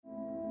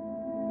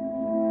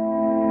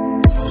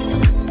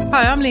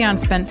Hi, I'm Leanne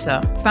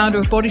Spencer, founder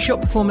of Body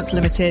Shop Performance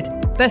Limited,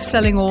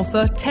 best-selling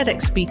author,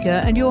 TEDx speaker,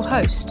 and your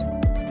host.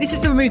 This is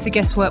the Remove the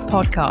Guesswork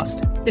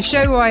podcast, the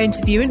show where I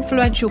interview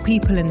influential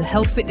people in the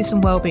health, fitness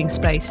and wellbeing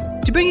space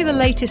to bring you the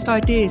latest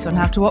ideas on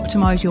how to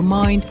optimize your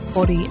mind,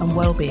 body and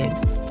wellbeing.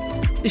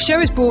 The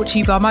show is brought to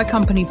you by my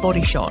company,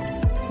 Body Shot.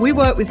 We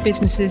work with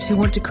businesses who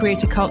want to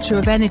create a culture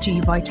of energy,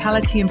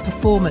 vitality and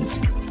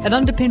performance and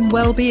underpin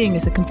well-being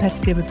as a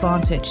competitive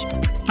advantage.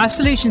 Our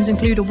solutions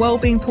include a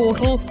wellbeing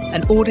portal,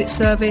 an audit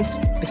service,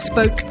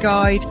 bespoke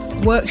guide,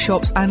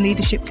 workshops and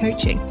leadership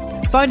coaching.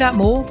 Find out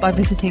more by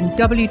visiting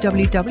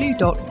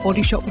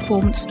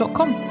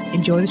www.bodyshopperformance.com.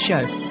 Enjoy the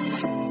show.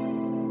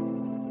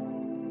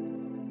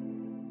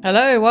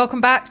 Hello,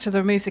 welcome back to the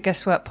Remove the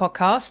Guesswork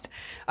podcast.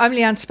 I'm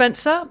Leanne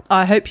Spencer.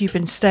 I hope you've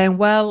been staying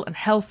well and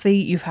healthy.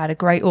 You've had a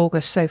great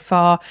August so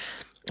far.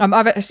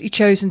 I've actually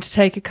chosen to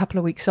take a couple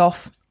of weeks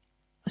off.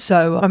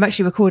 So I'm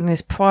actually recording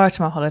this prior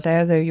to my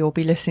holiday, although you'll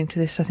be listening to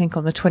this, I think,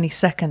 on the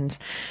 22nd.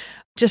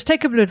 Just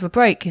take a bit of a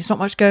break. There's not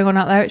much going on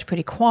out there. It's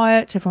pretty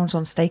quiet. Everyone's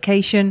on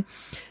staycation.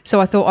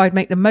 So I thought I'd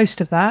make the most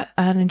of that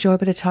and enjoy a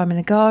bit of time in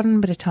the garden, a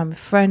bit of time with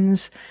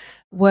friends,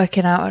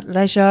 working out at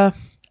leisure,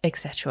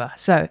 etc.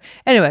 So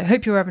anyway,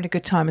 hope you're having a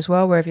good time as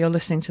well, wherever you're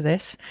listening to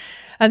this.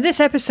 And this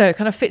episode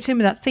kind of fits in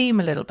with that theme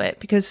a little bit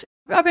because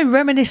I've been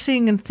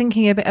reminiscing and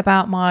thinking a bit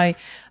about my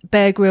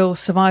Bear Grylls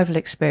survival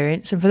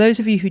experience. And for those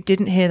of you who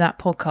didn't hear that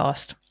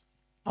podcast,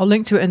 I'll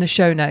link to it in the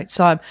show notes.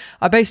 I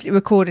basically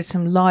recorded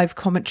some live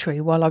commentary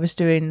while I was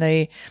doing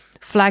the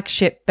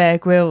flagship Bear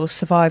Grylls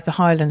Survive the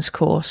Highlands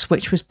course,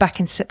 which was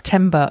back in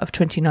September of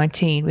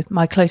 2019 with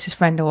my closest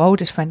friend or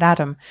oldest friend,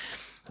 Adam.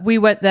 We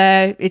went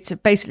there. It's a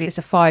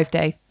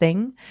 5-day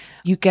thing.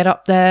 You get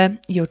up there,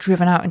 you're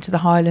driven out into the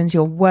Highlands,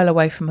 you're well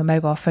away from a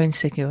mobile phone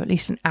signal, at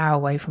least an hour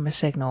away from a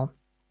signal,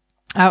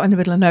 out in the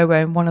middle of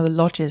nowhere in one of the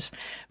lodges,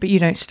 but you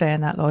don't stay in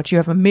that lodge. You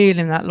have a meal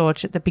in that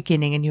lodge at the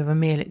beginning and you have a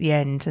meal at the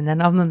end. And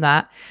then other than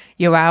that,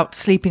 you're out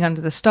sleeping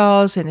under the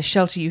stars in a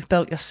shelter you've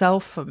built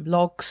yourself from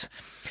logs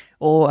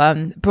or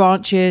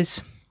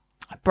branches,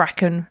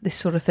 bracken, this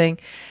sort of thing.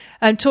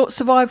 And taught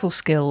survival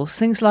skills,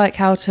 things like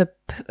how to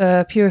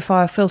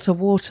purify or filter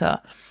water,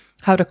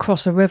 how to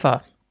cross a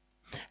river,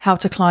 how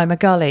to climb a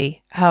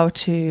gully, how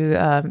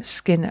to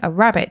skin a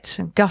rabbit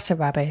and gut a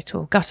rabbit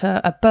or gut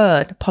a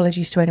bird.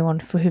 Apologies to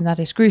anyone for whom that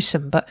is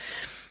gruesome, but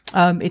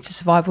it's a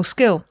survival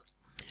skill.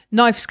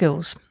 Knife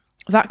skills,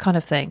 that kind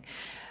of thing.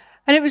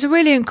 And it was a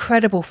really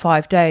incredible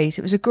 5 days.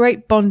 It was a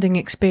great bonding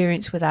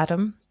experience with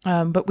Adam.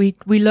 But we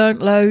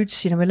learnt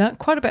loads, we learnt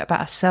quite a bit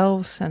about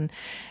ourselves. And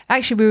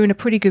actually we were in a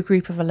pretty good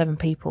group of 11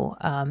 people.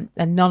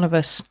 And none of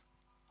us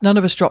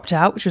dropped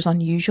out, which was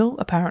unusual,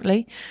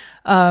 apparently.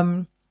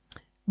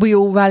 We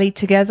all rallied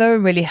together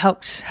and really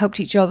helped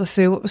each other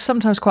through what was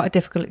sometimes quite a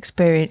difficult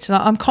experience. And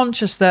I'm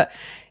conscious that,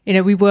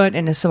 we weren't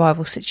in a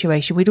survival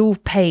situation. We'd all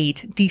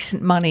paid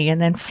decent money and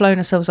then flown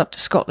ourselves up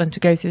to Scotland to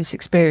go through this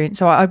experience.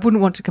 So I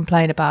wouldn't want to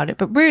complain about it,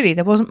 but really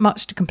there wasn't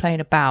much to complain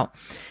about.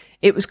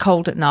 It was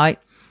cold at night.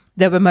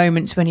 There were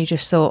moments when you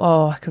just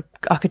thought,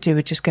 I could do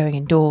with just going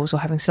indoors or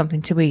having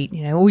something to eat.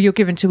 All you're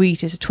given to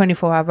eat is a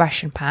 24-hour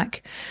ration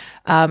pack,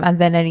 and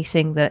then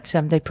anything that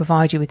they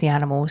provide you with the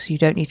animals. You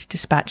don't need to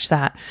dispatch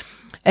that.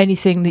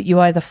 Anything that you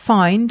either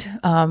find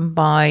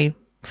by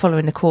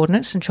following the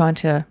coordinates and trying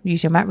to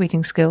use your map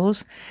reading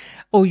skills,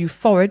 or you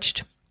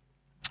foraged,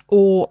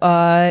 or,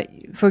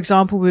 for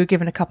example, we were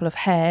given a couple of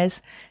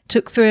hares,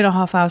 took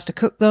 3.5 hours to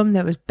cook them.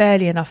 There was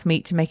barely enough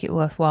meat to make it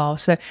worthwhile.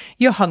 So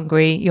you're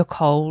hungry, you're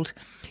cold,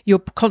 you're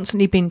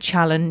constantly being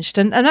challenged.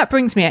 And that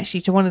brings me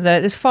actually to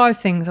there's 5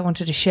 things I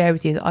wanted to share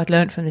with you that I'd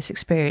learned from this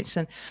experience.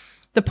 And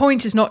the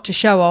point is not to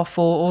show off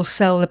or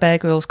sell the Bear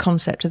Grylls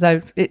concept, although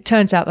it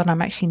turns out that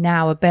I'm actually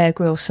now a Bear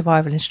Grylls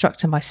survival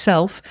instructor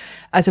myself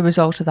as a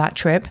result of that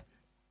trip.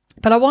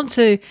 But I want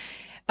to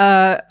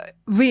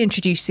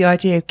reintroduce the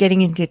idea of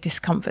getting into your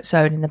discomfort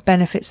zone and the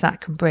benefits that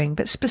can bring,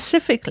 but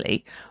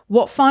specifically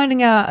what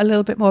finding out a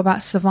little bit more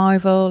about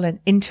survival and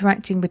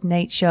interacting with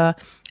nature,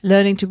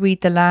 learning to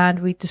read the land,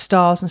 read the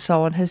stars and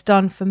so on has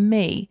done for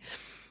me.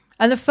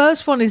 And the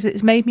first one is that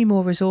it's made me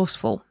more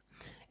resourceful.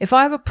 If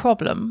I have a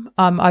problem,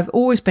 I've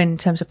always been, in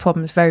terms of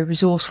problems, a very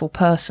resourceful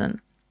person,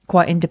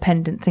 quite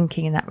independent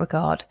thinking in that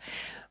regard.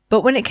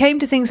 But when it came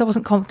to things I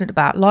wasn't confident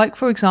about, like,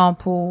 for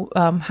example,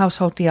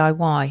 household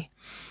DIY,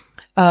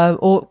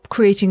 or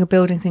creating or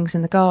building things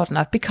in the garden,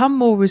 I've become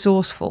more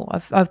resourceful.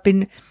 I've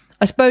been,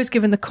 I suppose,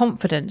 given the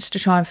confidence to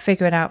try and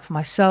figure it out for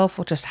myself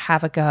or just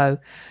have a go.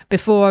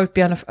 Before, I would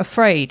be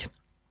afraid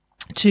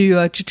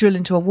to drill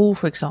into a wall,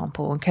 for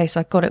example, in case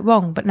I got it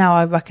wrong. But now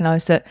I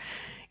recognise that,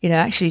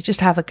 actually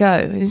just have a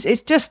go.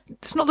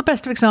 It's not the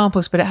best of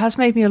examples, but it has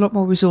made me a lot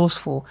more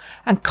resourceful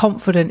and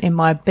confident in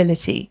my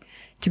ability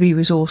to be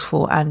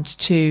resourceful and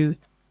to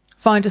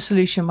find a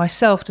solution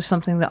myself to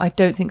something that I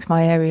don't think is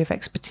my area of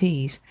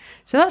expertise.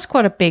 So that's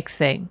quite a big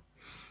thing.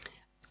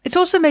 It's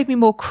also made me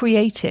more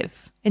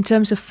creative in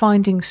terms of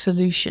finding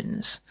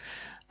solutions,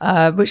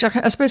 which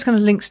I suppose kind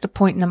of links to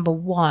point number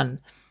 1.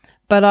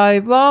 But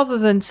rather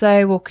than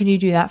say, well, can you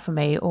do that for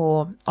me?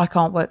 Or I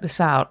can't work this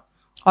out,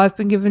 I've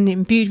been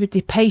imbued with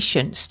the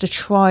patience to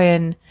try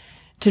and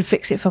to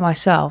fix it for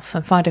myself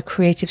and find a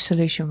creative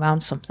solution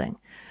around something.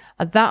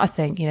 And that, I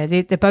think,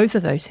 they're both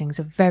of those things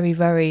are very,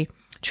 very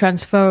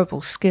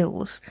transferable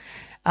skills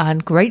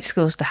and great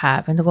skills to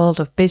have in the world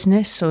of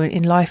business or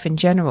in life in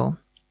general.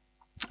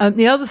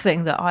 The other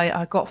thing that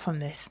I got from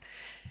this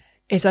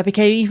is I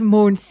became even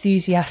more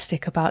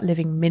enthusiastic about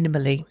living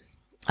minimally.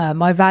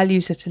 My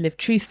values are to live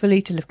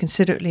truthfully, to live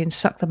considerately and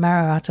suck the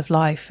marrow out of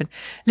life. And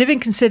living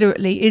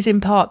considerately is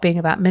in part being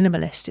about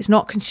minimalist. It's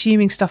not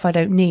consuming stuff I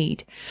don't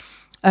need.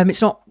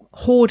 It's not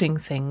hoarding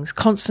things,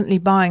 constantly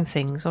buying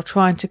things or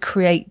trying to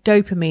create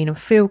dopamine and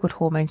feel-good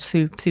hormones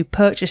through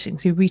purchasing,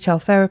 through retail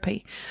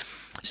therapy.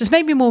 So it's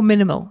made me more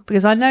minimal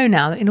because I know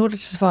now that in order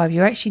to survive,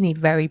 you actually need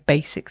very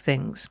basic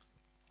things.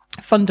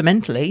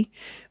 Fundamentally,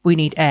 we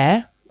need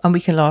air, and we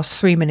can last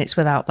 3 minutes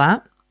without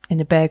that in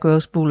the Bear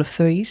Grylls rule of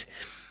threes.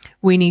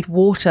 We need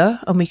water,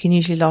 and we can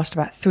usually last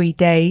about 3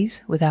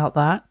 days without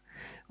that.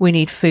 We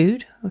need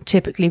food.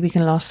 Typically, we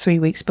can last 3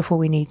 weeks before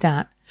we need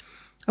that.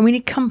 And we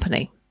need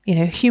company,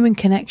 human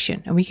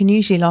connection. And we can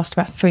usually last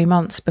about 3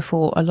 months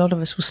before a lot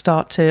of us will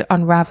start to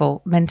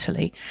unravel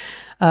mentally,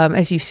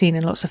 as you've seen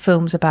in lots of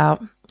films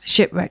about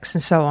shipwrecks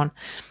and so on.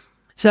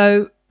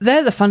 So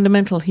they're the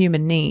fundamental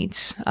human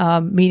needs: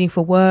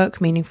 meaningful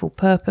work, meaningful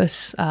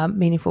purpose,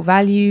 meaningful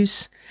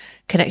values,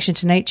 connection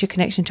to nature,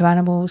 connection to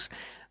animals.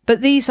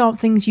 But these aren't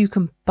things you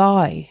can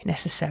buy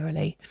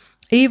necessarily,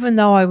 even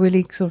though I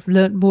really sort of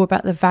learned more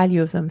about the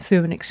value of them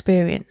through an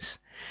experience.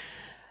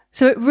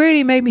 So it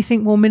really made me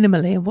think more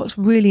minimally and what's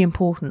really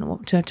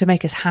important to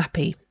make us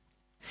happy.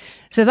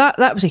 So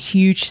that was a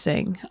huge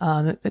thing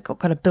that got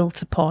kind of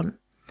built upon.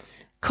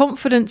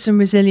 Confidence and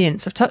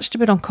resilience. I've touched a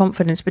bit on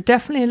confidence, but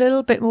definitely a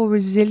little bit more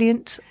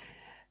resilient.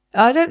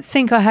 I don't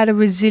think I had a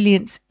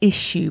resilience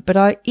issue, but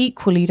I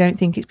equally don't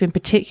think it's been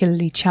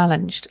particularly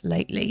challenged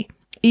lately,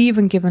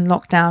 even given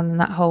lockdown and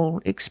that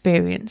whole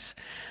experience.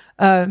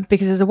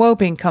 Because as a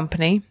wellbeing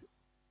company,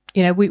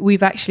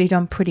 we've actually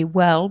done pretty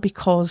well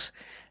because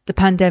the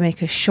pandemic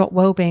has shot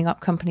wellbeing up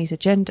companies'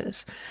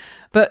 agendas.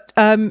 But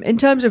in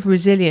terms of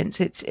resilience,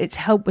 it's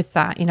helped with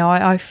that.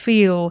 I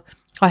feel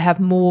I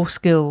have more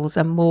skills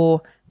and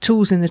more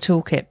tools in the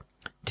toolkit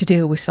to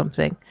deal with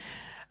something.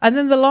 And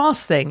then the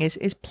last thing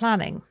is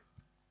planning.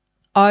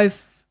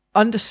 I've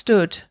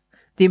understood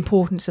the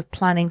importance of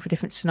planning for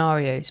different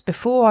scenarios.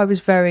 Before I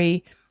was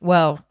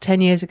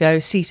 10 years ago,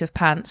 seat of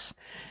pants.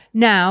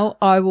 Now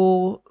I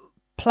will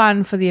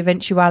plan for the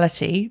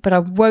eventuality, but I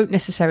won't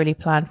necessarily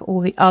plan for all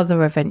the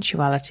other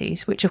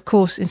eventualities, which of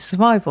course in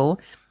survival,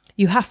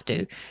 you have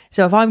to.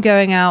 So if I'm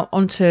going out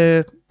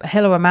onto a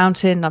hill or a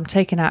mountain, I'm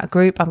taking out a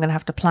group, I'm going to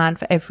have to plan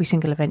for every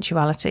single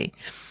eventuality,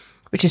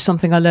 which is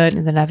something I learned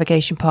in the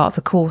navigation part of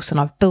the course and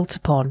I've built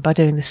upon by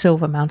doing the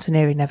Silver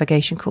Mountaineering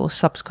Navigation course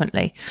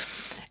subsequently,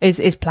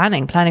 is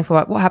planning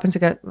for what happens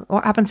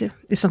if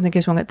something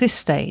goes wrong at this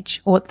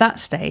stage or at that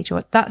stage or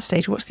at that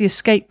stage, what's the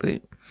escape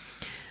route?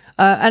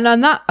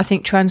 And that, I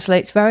think,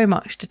 translates very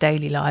much to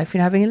daily life.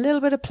 Having a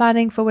little bit of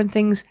planning for when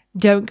things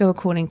don't go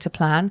according to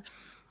plan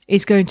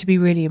is going to be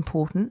really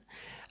important.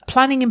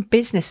 Planning in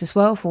business as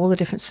well for all the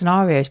different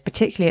scenarios,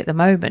 particularly at the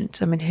moment.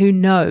 Who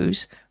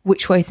knows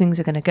which way things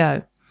are going to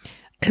go?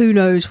 Who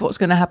knows what's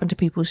going to happen to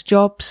people's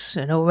jobs?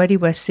 And already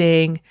we're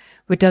seeing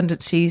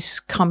redundancies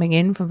coming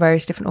in from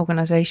various different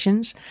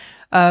organizations.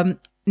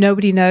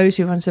 Nobody knows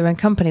who runs their own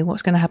company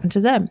what's going to happen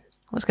to them,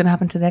 what's going to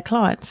happen to their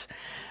clients,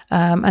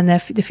 and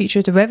the future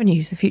of the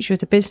revenues, the future of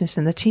the business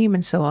and the team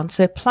and so on.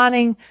 So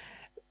planning,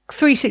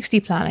 360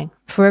 planning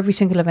for every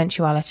single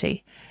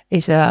eventuality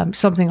is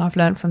something I've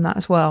learned from that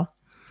as well.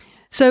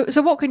 So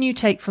what can you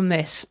take from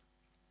this?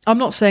 I'm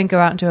not saying go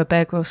out and do a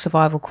Bear Grylls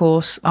survival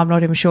course. I'm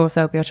not even sure if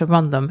they'll be able to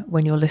run them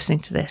when you're listening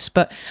to this.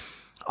 But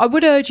I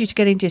would urge you to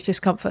get into your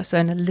discomfort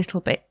zone a little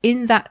bit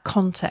in that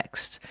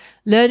context,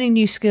 learning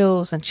new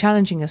skills and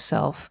challenging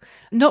yourself.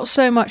 Not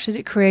so much that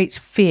it creates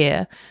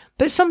fear,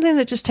 but something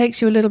that just takes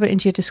you a little bit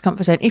into your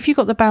discomfort zone. If you've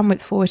got the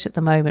bandwidth for it at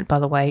the moment, by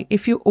the way,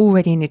 if you're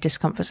already in your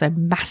discomfort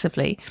zone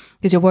massively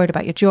because you're worried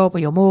about your job or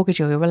your mortgage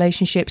or your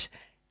relationships,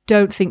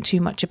 don't think too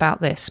much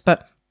about this.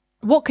 But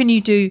what can you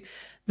do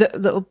that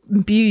will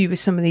imbue you with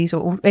some of these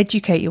or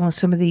educate you on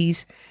some of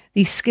these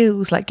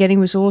skills, like getting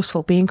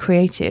resourceful, being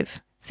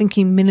creative,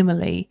 thinking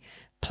minimally,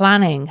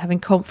 planning, having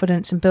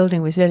confidence and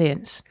building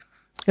resilience?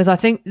 Because I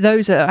think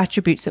those are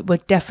attributes that we're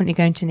definitely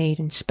going to need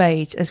in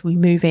spades as we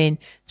move in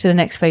to the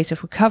next phase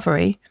of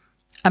recovery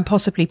and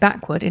possibly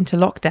backward into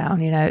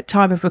lockdown. At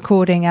time of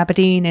recording,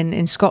 Aberdeen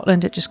in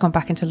Scotland had just gone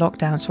back into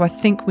lockdown. So I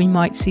think we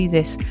might see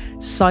this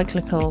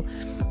cyclical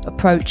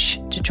approach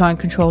to try and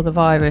control the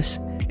virus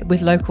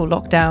with local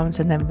lockdowns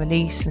and then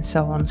release and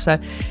so on. So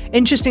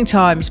interesting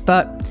times,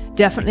 but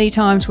definitely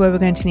times where we're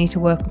going to need to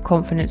work on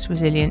confidence,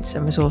 resilience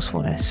and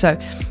resourcefulness. So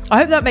I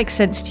hope that makes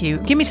sense to you.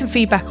 Give me some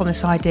feedback on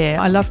this idea.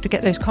 I love to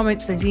get those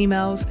comments, those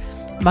emails.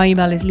 My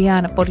email is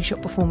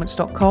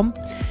leanne@bodyshotperformance.com.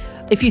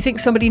 If you think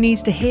somebody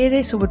needs to hear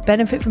this or would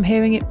benefit from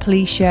hearing it,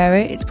 please share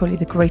it. It's probably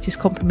the greatest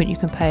compliment you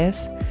can pay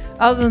us.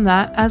 Other than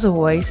that, as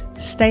always,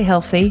 stay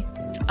healthy,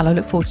 And I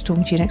look forward to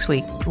talking to you next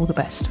week. All the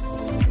best.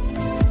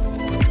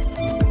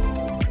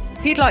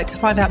 If you'd like to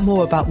find out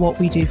more about what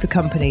we do for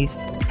companies,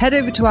 head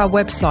over to our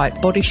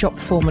website,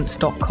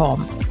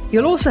 bodyshopperformance.com.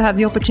 You'll also have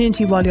the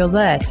opportunity while you're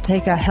there to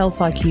take our Health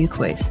IQ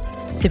quiz.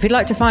 So if you'd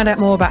like to find out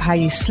more about how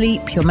you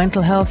sleep, your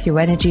mental health, your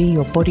energy,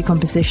 your body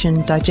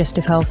composition,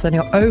 digestive health, and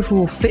your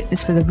overall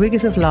fitness for the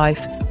rigors of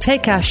life,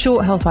 take our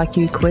short Health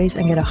IQ quiz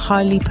and get a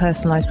highly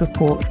personalised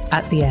report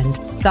at the end.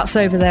 That's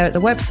over there at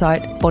the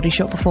website,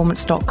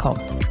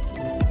 bodyshopperformance.com.